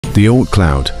The Oort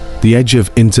Cloud, the edge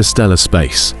of interstellar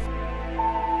space.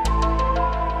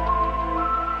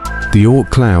 The Oort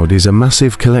Cloud is a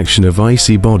massive collection of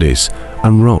icy bodies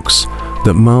and rocks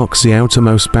that marks the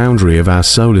outermost boundary of our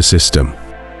solar system.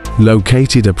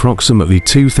 Located approximately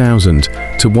 2,000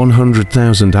 to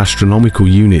 100,000 astronomical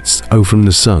units away from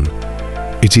the Sun,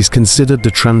 it is considered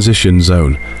the transition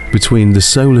zone between the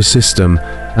solar system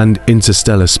and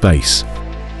interstellar space.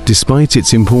 Despite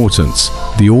its importance,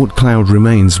 the Oort Cloud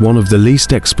remains one of the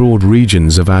least explored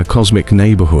regions of our cosmic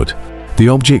neighborhood. The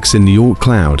objects in the Oort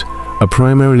Cloud are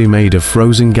primarily made of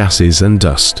frozen gases and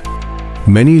dust.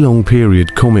 Many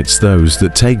long-period comets, those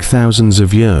that take thousands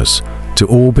of years to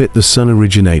orbit the Sun,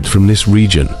 originate from this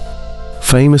region.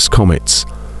 Famous comets,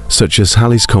 such as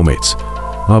Halley's Comet,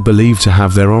 are believed to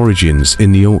have their origins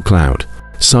in the Oort Cloud.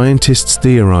 Scientists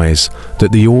theorize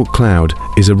that the Oort Cloud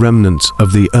is a remnant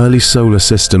of the early solar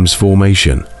system's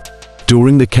formation.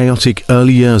 During the chaotic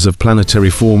early years of planetary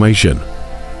formation,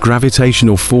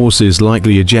 gravitational forces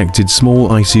likely ejected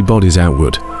small icy bodies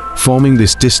outward, forming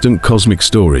this distant cosmic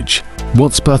storage.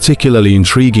 What's particularly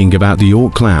intriguing about the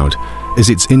Oort Cloud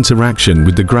is its interaction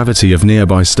with the gravity of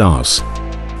nearby stars.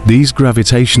 These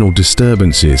gravitational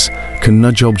disturbances can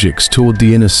nudge objects toward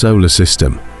the inner solar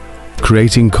system,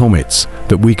 creating comets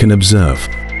that we can observe.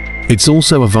 It's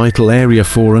also a vital area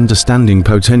for understanding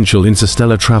potential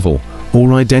interstellar travel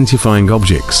or identifying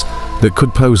objects that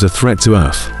could pose a threat to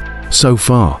Earth. So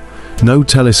far, no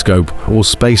telescope or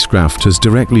spacecraft has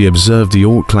directly observed the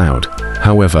Oort Cloud.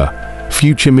 However,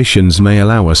 future missions may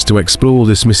allow us to explore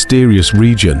this mysterious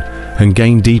region and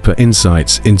gain deeper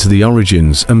insights into the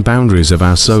origins and boundaries of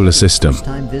our solar system.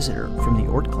 First-time visitor from the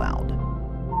Oort Cloud.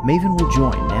 Maven will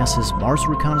join NASA's Mars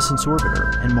Reconnaissance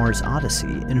Orbiter and Mars Odyssey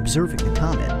in observing the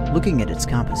comet, looking at its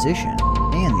composition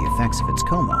and the effects of its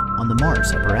coma on the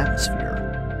Mars upper atmosphere.